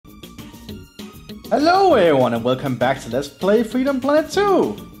Hello everyone and welcome back to Let's Play Freedom Planet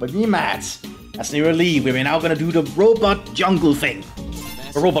 2 with me, Matt. As Neera leave, we're now gonna do the robot jungle thing.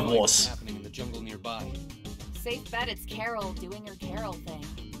 The robot wars. Happening in the jungle nearby. Safe bet it's Carol doing her Carol thing.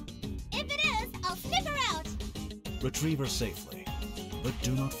 If it is, I'll sniff her out. Retrieve her safely, but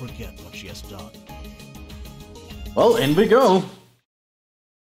do not forget what she has done. Well, in we go.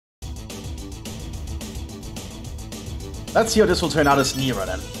 Let's see how this will turn out as Neera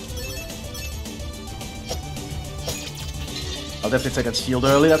then. I'll definitely take that shield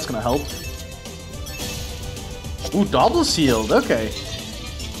early, that's gonna help. Ooh, double shield, okay.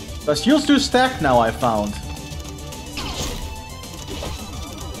 The shields do stack now, I found.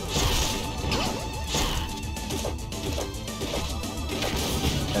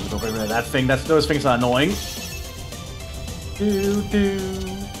 Let's go rid of that thing, those things are annoying.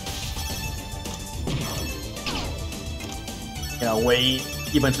 Yeah, way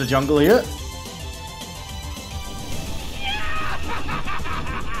deep into the jungle here.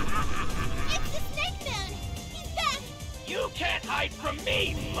 From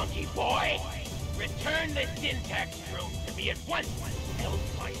me, monkey boy! Return the syntax room to me at once, else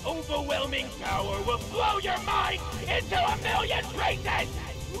my overwhelming power will blow your mind into a million traces!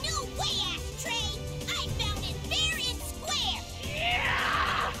 No way, Ashtray! I found it fair and square!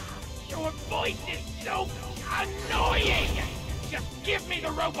 Yeah! Your voice is so annoying! Just give me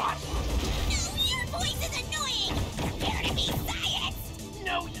the robot! No, your voice is annoying! Prepare to be silenced!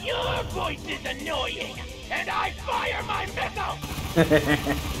 No, your voice is annoying! And I fire my missile!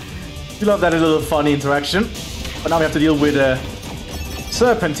 You love that little funny interaction. But now we have to deal with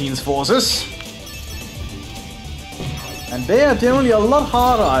Serpentine's forces. And they are generally a lot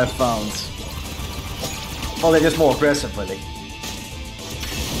harder, I've found. Well, they're just more aggressive, really.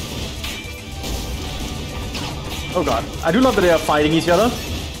 Oh god, I do love that they are fighting each other.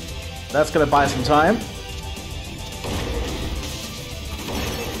 That's gonna buy some time.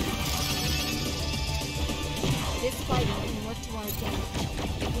 This fighting can work to our advantage.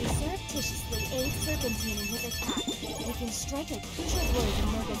 If we surreptitiously aid Serpentine in his attack, we can strike a crucial blow to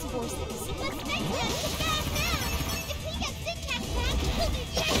Murga's forces. But Syntax is bad now! If we get Syntax back, we'll be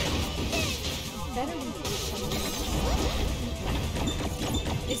dead! Better leave it to someone else.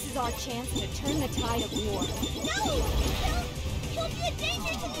 This is our chance to turn the tide of war. No! He'll be a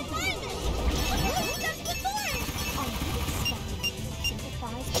danger to the environment! Look at us before! Our biggest step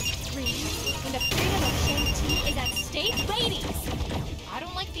sympathize with freedom. When the freedom of Shang-Chi is at stake, ladies! I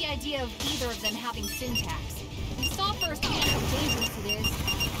don't like the idea of either of them having syntax. We saw firsthand how dangerous it is.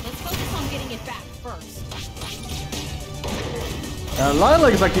 Let's focus on getting it back first.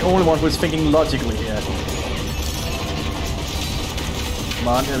 Lilac is like the only one who's thinking logically here. Come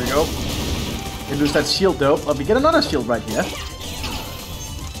on, here we go. We lose that shield though, but we get another shield right here.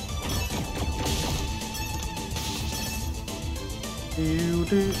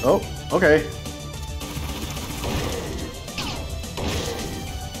 Oh, okay.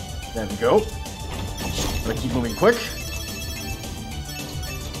 There we go. Gotta keep moving quick.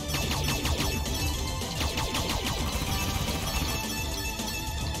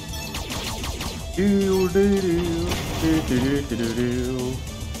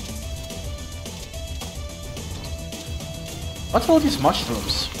 What's all these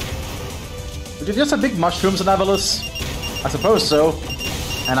mushrooms? Did you just have big mushrooms in Avalos? I suppose so.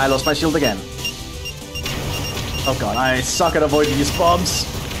 And I lost my shield again. Oh god, I suck at avoiding these bombs.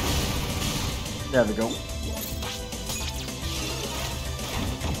 There we go.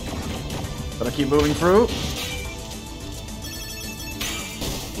 Gotta keep moving through.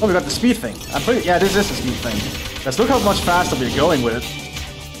 Oh, we got the speed thing. I'm pretty... Yeah, this is the speed thing. Let's look how much faster we're going with it.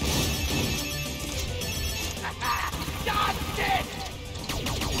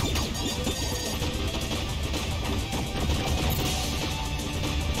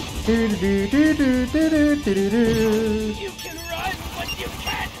 You can run, but you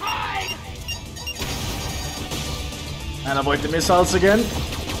can't hide! And avoid the missiles again.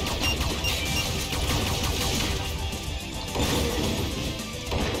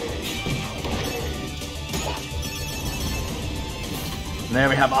 And there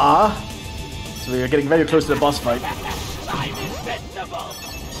we have R. So we are getting very close to the boss fight. I'm invincible!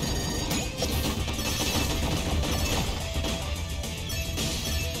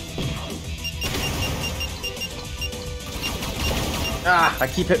 Ah, I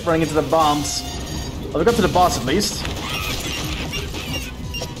keep running into the bombs. Well, we got to the boss at least.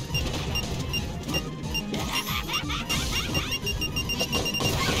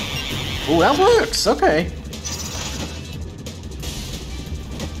 Oh, that works. Okay.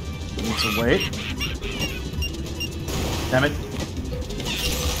 Need to wait. Damn it.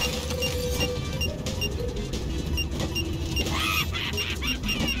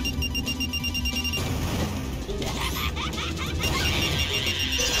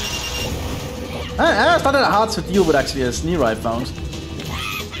 It's not that hard to deal with actually as Neera I found.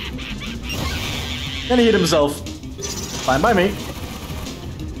 And he hit himself. Fine by me.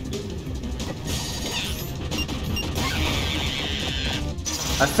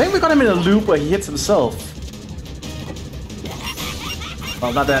 I think we got him in a loop where he hits himself.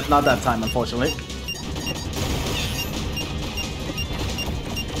 Well, not that time, unfortunately.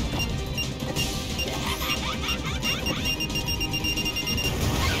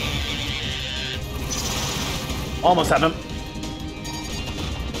 Almost had him.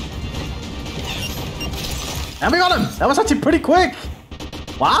 And we got him! That was actually pretty quick!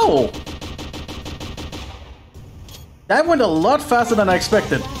 Wow! That went a lot faster than I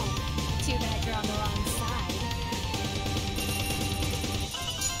expected. Too bad you're on the wrong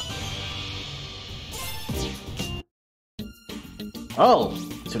side. Oh,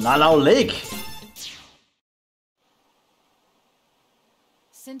 Tunalao Lake.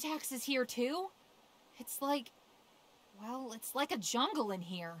 Syntax is here too? It's like... well, it's like a jungle in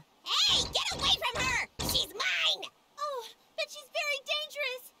here. Hey, get away from her! She's mine! Oh, but she's very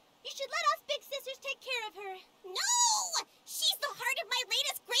dangerous. You should let us big sisters take care of her. No! She's the heart of my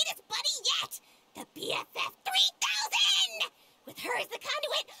latest, greatest buddy yet! The BFF 3000! With her as the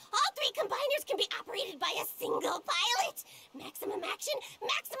conduit, all 3 combiners can be operated by a single pilot. Maximum action,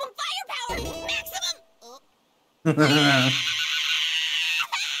 maximum firepower, maximum... Oh. Where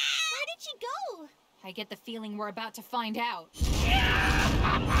did she go? I get the feeling we're about to find out.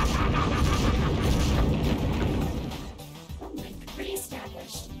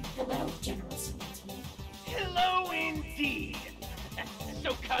 Re-established. Hello, General Smith. Hello indeed.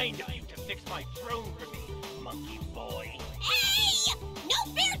 So kind of you to fix my throne for me, monkey boy. Hey! No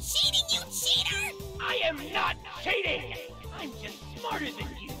fair cheating, you cheater! I am not cheating! I'm just smarter than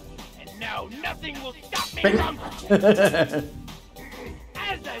you. And now nothing will stop me from...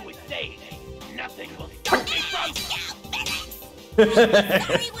 As I was saying, nothing will stop me from...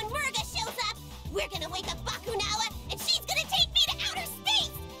 Sorry, when Murga shows up, we're gonna wake up Bakunawa, and she's gonna take me to outer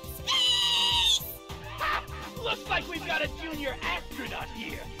space! Space! Ha! Looks like we've got a junior astronaut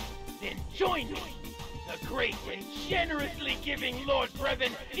here. Then join me. The great and generously giving Lord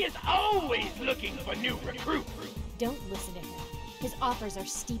Brevin is always looking for new recruits. Don't listen to him. His offers are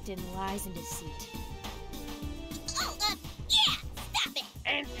steeped in lies and deceit. Oh, yeah! Stop it!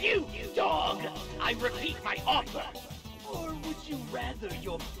 And you, dog! I repeat my offer. Or would you rather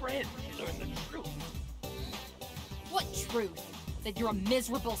your friends learn the truth? What truth? That you're a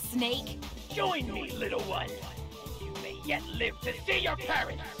miserable snake? Join me, little one. You may yet live to see your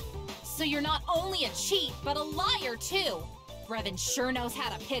parents. So you're not only a cheat, but a liar too. Brevin sure knows how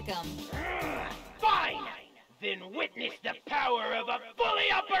to pick 'em. Fine! Then witness the power of a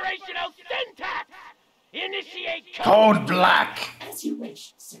fully operational syntax! Initiate Code Black! As you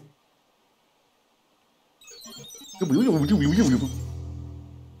wish, sir.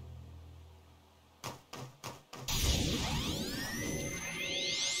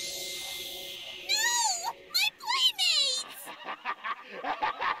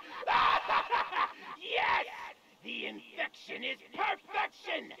 Yes! The infection is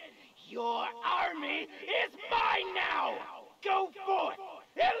perfection! Your army is mine now! Go forth!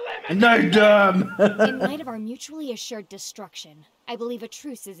 Eliminate! No, In light of our mutually assured destruction, I believe a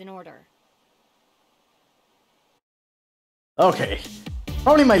truce is in order. Okay.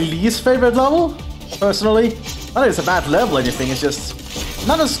 Probably my least favorite level, personally. Not that it's a bad level or anything, it's just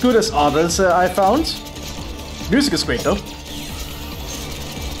not as good as others I found. Music is great though.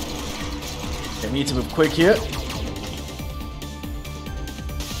 Okay, we need to move quick here.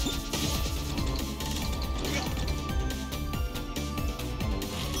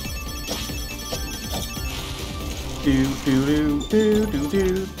 Do do do do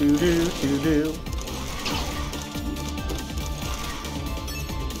do do do do do.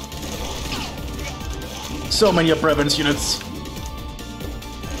 So many of Brevin's units.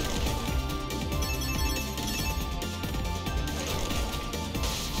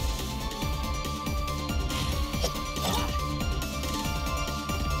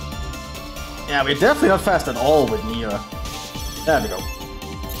 Yeah, we're definitely not fast at all with Neera. There we go.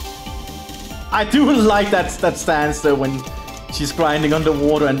 I do like that stance though when she's grinding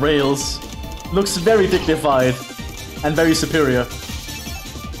underwater and rails. Looks very dignified and very superior.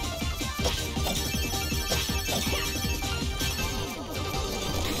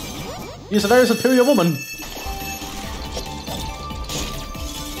 She's a very superior woman.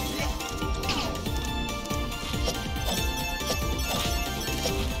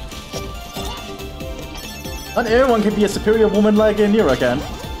 Not everyone can be a superior woman like Neera can.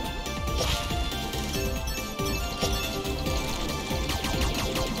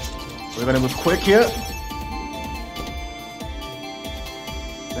 We're gonna move quick here.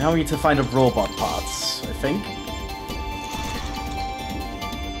 Now we need to find the robot parts, I think.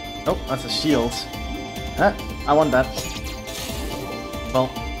 Nope, that's a shield. Huh? I want that. Well,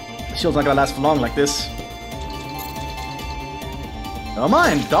 the shield's not gonna last for long like this. Never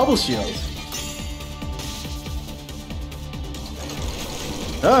mind, double shield.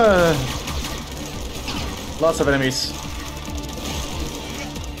 Lots of enemies.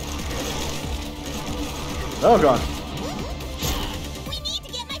 Oh god. We need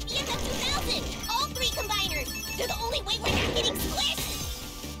to get my BFF 2000! All 3 combiners! They're the only way we're not getting squished!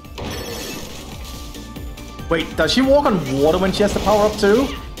 Wait, does she walk on water when she has the power up too?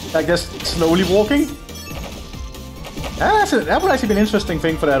 Like just slowly walking? That would actually be an interesting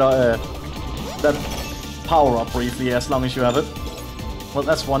thing for that power up briefly, as long as you have it. Well,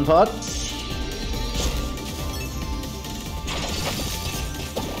 that's one part.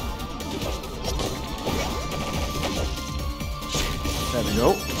 There we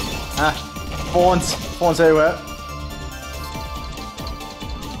go. Ah, fawns. Fawns everywhere.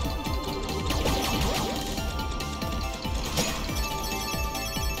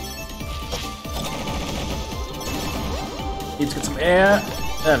 Need to get some air.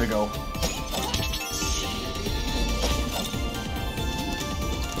 There we go.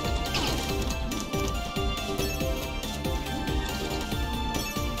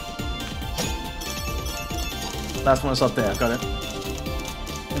 Last one is up there. Got it.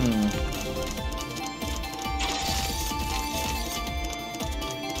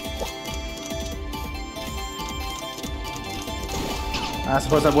 I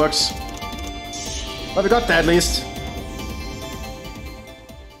suppose that works. But we got that at least.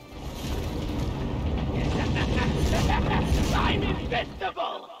 I'm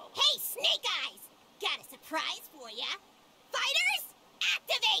invincible! Hey, Snake Eyes! Got a surprise for ya! Fighters,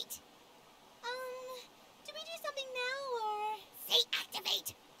 activate! Do we do something now, or...? Say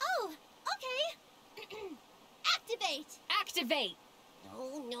activate! Oh, okay. Activate! Activate!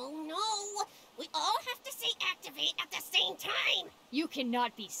 No. We all have to say activate at the same time! You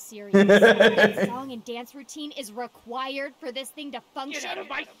cannot be serious. That song and dance routine is required for this thing to function. Get out of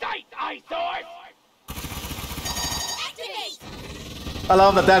my sight, eyesore! Activate! I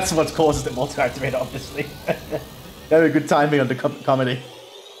love that that's what causes them all to activate, obviously. Very good timing on the comedy.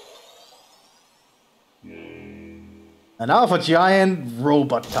 And now for giant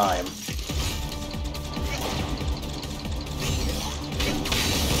robot time.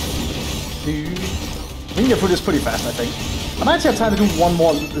 We can get through this pretty fast, I think. I might actually have time to do one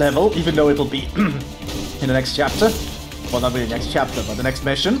more level, even though it'll be in the next chapter. Well, not really the next chapter, but the next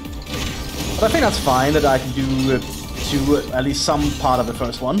mission. But I think that's fine that I can do at least some part of the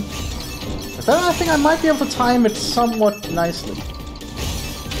first one. Because then I think I might be able to time it somewhat nicely.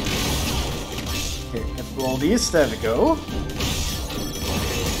 Okay, get through all these. There we go.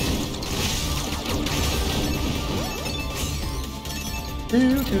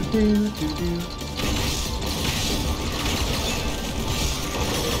 Do.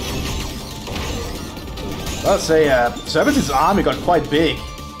 I'll say, Serpentine's army got quite big.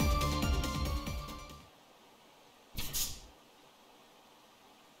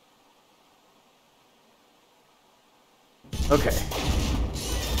 Okay.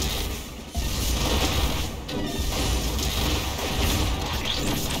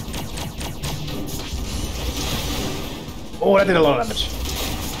 Oh, that did a lot of damage.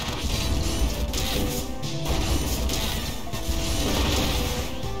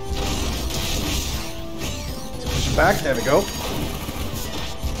 Push it back, there we go.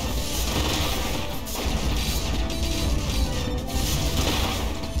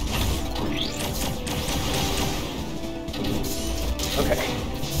 Okay.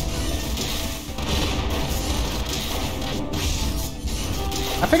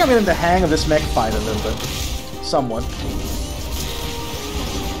 I think I'm getting the hang of this mech fight a little bit. Somewhat.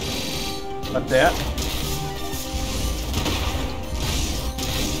 But there.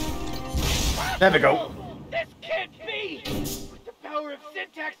 There we go. This can't be! With the power of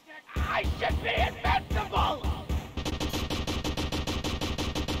syntax, I should be invincible!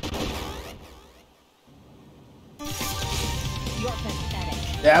 You're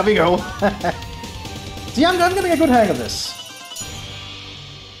pathetic. There we go. See, I'm getting a good hang of this.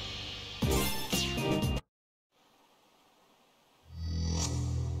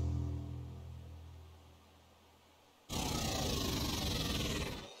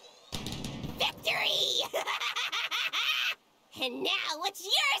 Victory! And now what's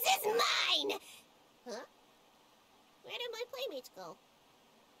yours is mine! Huh? Where did my playmates go?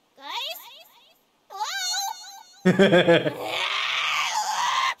 Guys? Hello?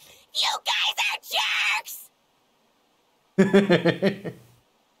 You I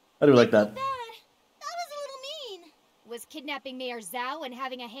do like that. Bad. That was a little mean. Was kidnapping Mayor Zhao and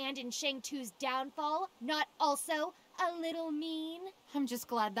having a hand in Shang Tu's downfall not also a little mean? I'm just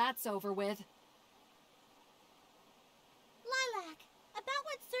glad that's over with. Lilac, about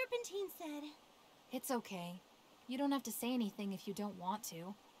what Serpentine said. It's okay. You don't have to say anything if you don't want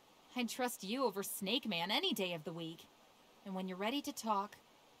to. I'd trust you over Snake Man any day of the week. And when you're ready to talk,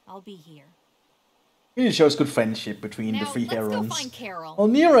 I'll be here. It shows good friendship between the Now, three let's heroines. go find Carol. Well,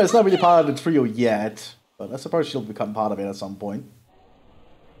 Neera is not really part of the trio yet, but I suppose she'll become part of it at some point.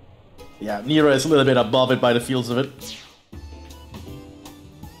 Yeah, Neera is a little bit above it by the feels of it.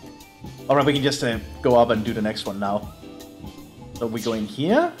 Alright, we can just go up and do the next one now. So we go in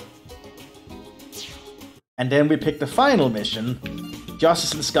here. And then we pick the final mission,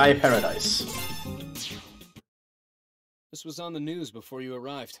 Justice in Sky Paradise. This was on the news before you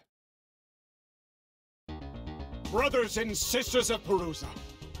arrived. Brothers and sisters of Perusa,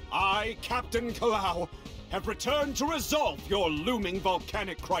 I, Captain Kalau, have returned to resolve your looming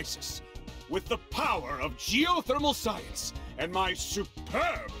volcanic crisis. With the power of geothermal science and my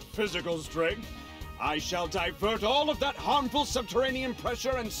superb physical strength, I shall divert all of that harmful subterranean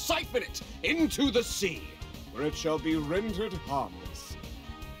pressure and siphon it into the sea, where it shall be rendered harmless.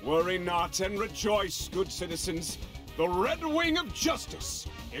 Worry not and rejoice, good citizens. The Red Wing of Justice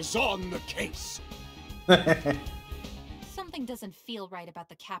is on the case. Something doesn't feel right about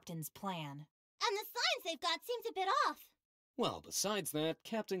the captain's plan. And the signs they've got seems a bit off. Well, besides that,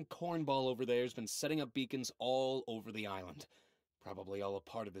 Captain Cornball over there's been setting up beacons all over the island. Probably all a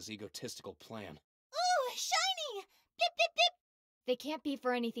part of his egotistical plan. Ooh, shiny! Pip, pip, pip! They can't be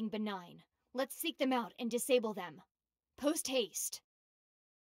for anything benign. Let's seek them out and disable them. Post haste.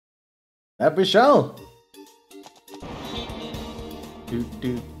 That we shall. Do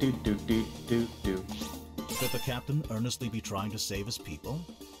do do do do do do. Could the captain earnestly be trying to save his people?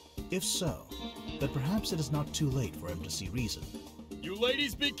 If so, then perhaps it is not too late for him to see reason. You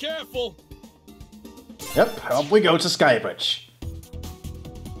ladies be careful! Yep, up we go to Skybridge.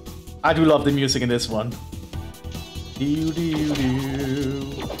 I do love the music in this one. Do do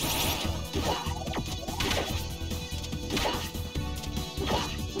do.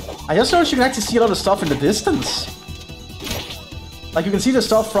 I just noticed you can actually see a lot of stuff in the distance. Like you can see the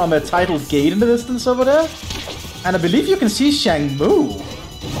stuff from a titled gate in the distance over there. And I believe you can see Shangmu.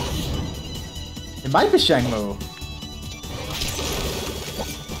 It might be Shangmu.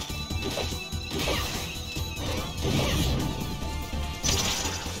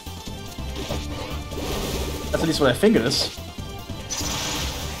 That's at least what I think it is.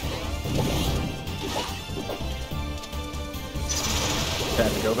 There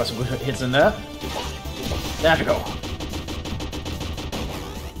we go, got some good hits in there. There we go.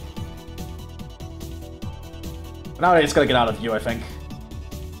 Now it's gonna get out of view, I think.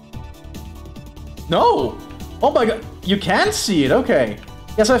 No! Oh my god, you can see it, okay.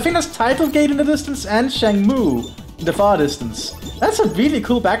 Yeah, so I think there's Title Gate in the distance and Shangmu in the far distance. That's a really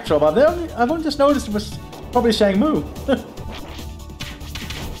cool backdrop. I've only just noticed it was probably Shangmu.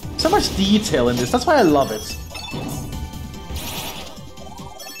 So much detail in this, that's why I love it.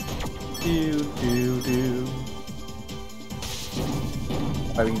 Do, do, do.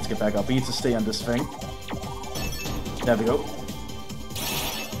 Alright, we need to get back up. We need to stay on this thing. There we go.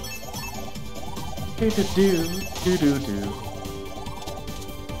 Do do do do do do.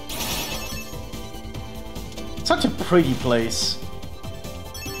 Such a pretty place.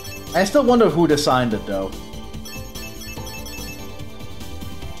 I still wonder who designed it though.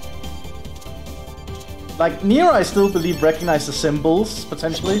 Like Neera, I still believe recognize the symbols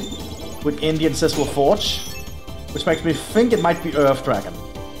potentially within the Ancestral Forge, which makes me think it might be Earth Dragon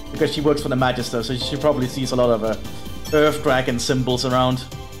because she works for the Magister, so she probably sees a lot of Earth Dragon symbols around.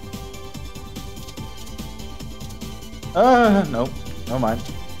 No. Never mind.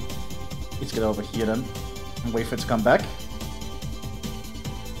 Let's get over here then. And wait for it to come back.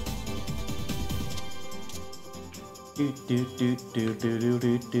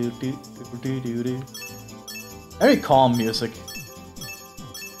 Very calm music.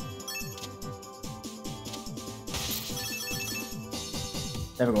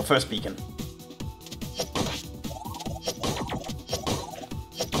 There we go, first beacon.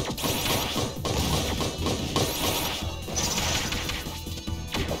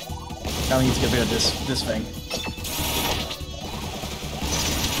 Now we need to get rid of this thing.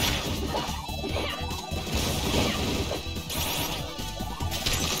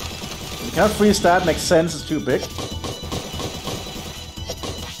 We cannot freeze that, makes sense, it's too big.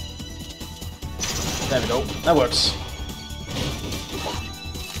 There we go, that works.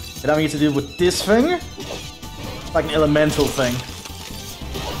 And now we need to deal with this thing. Like an elemental thing.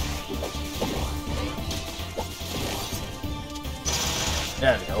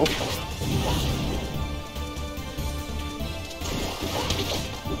 There we go.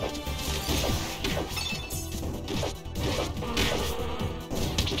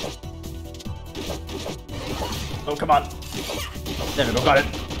 Oh, come on. There we go, got it.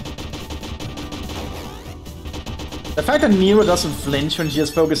 The fact that Neera doesn't flinch when she has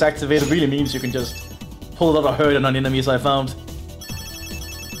focus activated really means you can just pull a lot of hurt on enemies, I found.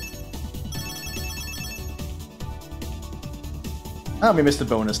 Ah, we missed the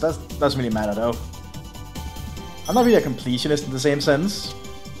bonus. That doesn't really matter though. I'm not really a completionist in the same sense.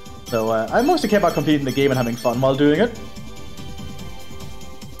 So I mostly care about completing the game and having fun while doing it.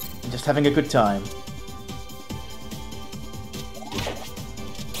 And just having a good time.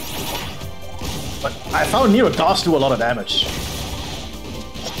 But I found Neera does do a lot of damage.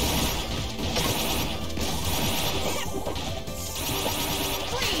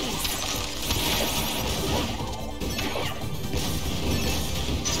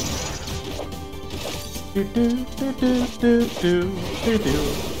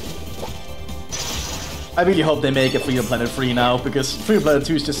 I really hope they make it Freedom Planet 3 now, because Freedom Planet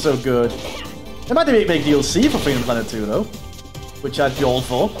 2 is just so good. They might make DLC for Freedom Planet 2 though, which I'd be all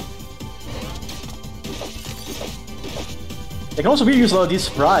for. They can also reuse a lot of these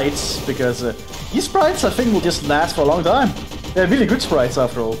sprites, because these sprites I think will just last for a long time. They're really good sprites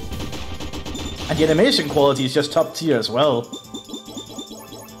after all. And the animation quality is just top tier as well.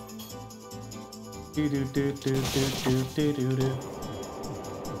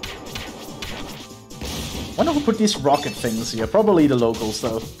 Wonder who put these rocket things here. Probably the locals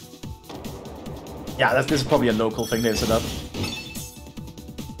though. Yeah, this is probably a local thing they set up.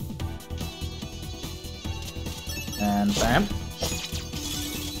 And bam.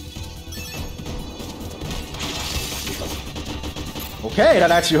 Okay,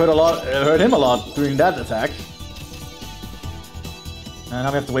 that actually hurt him a lot doing that attack. And now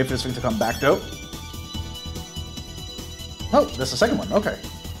we have to wait for this thing to come back though. Oh, there's the second one, okay.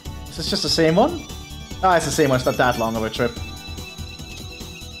 Is this just the same one? Ah, it's the same one, it's not that long of a trip.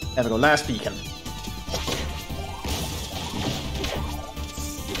 There we go, last beacon.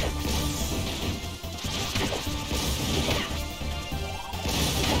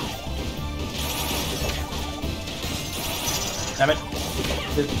 Damn it.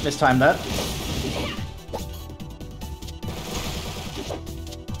 Mistimed that.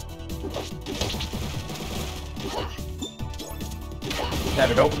 There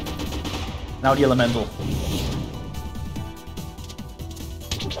we go. Now the elemental.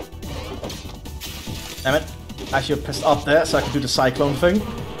 Damn it. I should have pressed up there so I could do the cyclone thing.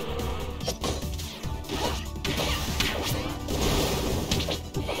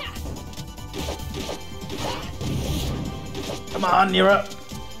 Come on, Neera!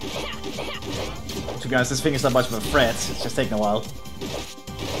 To be honest, this thing is not much of a threat, it's just taking a while.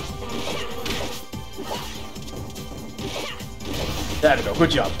 There we go, good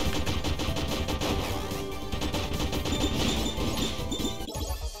job.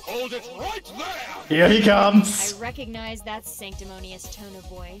 Hold it right there! Here he comes! I recognize that sanctimonious tone of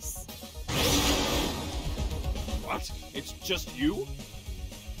voice. What? It's just you?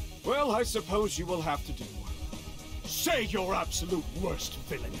 Well, I suppose you will have to do. Say your absolute worst,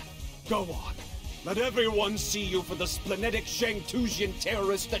 villain. Go on. Let everyone see you for the splenetic Shangtusian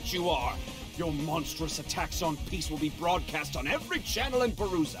terrorist that you are. Your monstrous attacks on peace will be broadcast on every channel in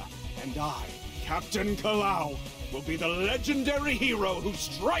Perusa. And I, Captain Kalau, will be the legendary hero who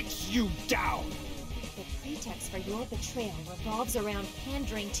strikes you down. The pretext for your betrayal revolves around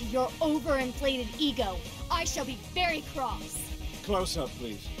pandering to your overinflated ego. I shall be very cross. Close up,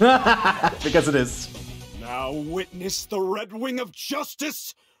 please. Because it is. Now witness the Red Wing of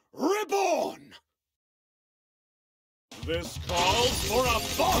Justice reborn! This calls for a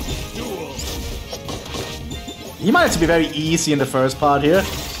boss duel! He managed to be very easy in the first part here,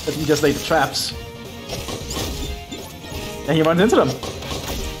 but he just laid the traps. And he runs into them.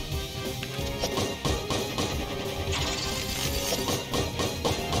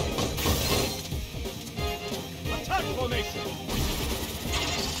 Attack formation!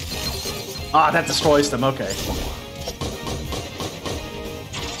 Ah, that destroys them, okay.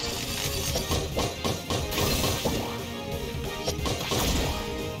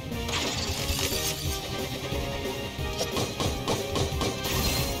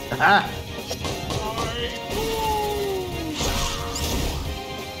 Aha!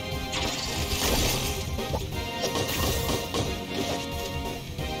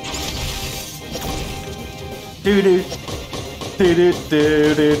 Doo-doo. Doo-doo,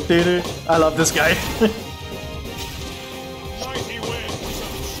 doo-doo, doo-doo. I love this guy.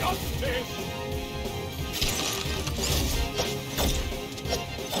 justice!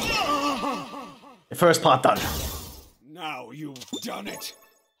 The first part done. Now you've done it.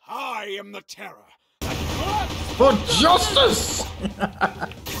 I am the terror. For justice!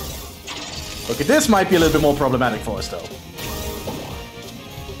 Okay, this might be a little bit more problematic for us, though.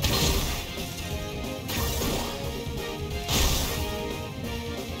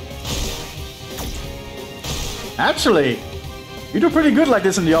 Actually, you do pretty good like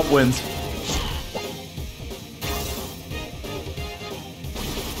this in the upwind.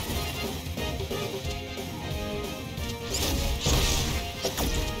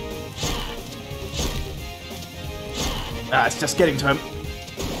 Ah, it's just getting to him.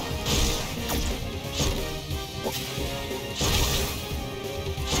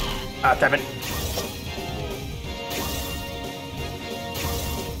 Ah, damn it.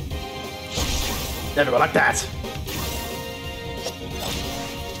 There we go, like that.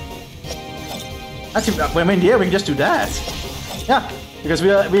 Actually, when we're in the air, we can just do that. Yeah, because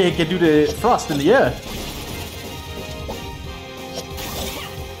we can do the thrust in the air.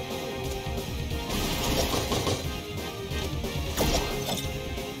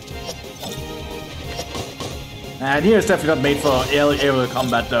 And here is definitely not made for aerial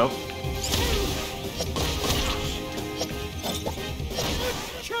combat, though.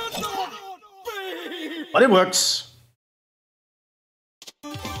 But it works.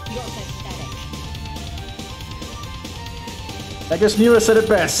 I guess Neera said it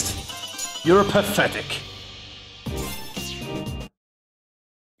best. You're pathetic.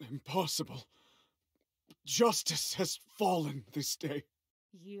 Impossible. Justice has fallen this day.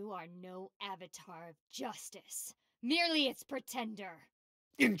 You are no avatar of justice. Merely its pretender.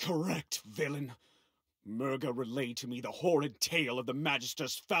 Incorrect, villain. Murga relayed to me the horrid tale of the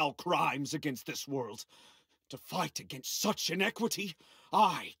Magister's foul crimes against this world. To fight against such inequity,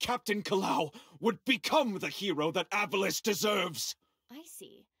 I, Captain Kalau, would become the hero that Avalis deserves. I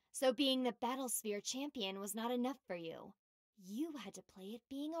see. So being the Battlesphere champion was not enough for you. You had to play it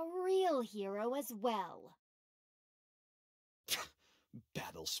being a real hero as well.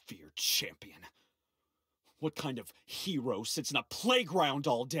 Battlesphere champion. What kind of hero sits in a playground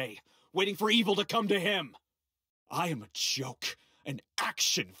all day, waiting for evil to come to him? I am a joke, an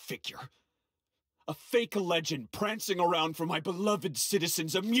action figure. A fake legend prancing around for my beloved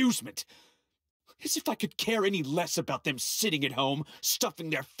citizens' amusement. As if I could care any less about them sitting at home, stuffing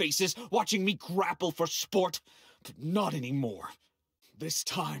their faces, watching me grapple for sport. But not anymore. This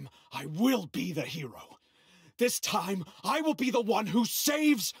time, I will be the hero. This time, I will be the one who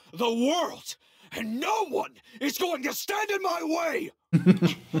saves the world. And no one is going to stand in my way!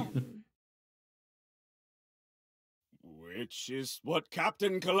 Which is what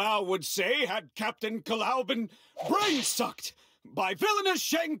Captain Kalau would say had Captain Kalau been brain-sucked by villainous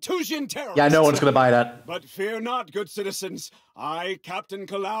Shang-Tusian terrorists. Yeah, no one's gonna buy that. But fear not, good citizens. I, Captain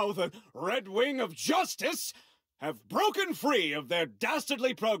Kalau, the Red Wing of Justice, have broken free of their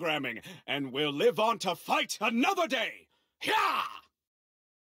dastardly programming and will live on to fight another day. Hyah!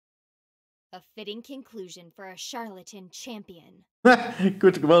 A fitting conclusion for a charlatan champion.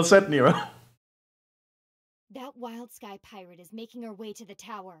 Good, well said, Neera. That wild sky pirate is making her way to the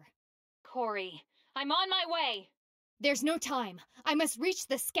tower. Corey, I'm on my way! There's no time. I must reach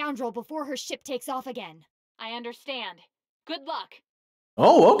the scoundrel before her ship takes off again. I understand. Good luck.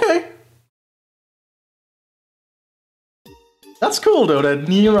 Oh, okay. That's cool, though, that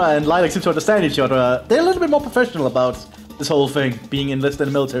Neera and Lilac seem to understand each other. They're a little bit more professional about this whole thing, being enlisted in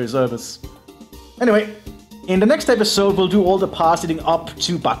the military service. Anyway, in the next episode, we'll do all the parts leading up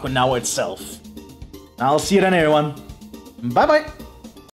to Bakunawa itself. I'll see you then, everyone. Bye-bye!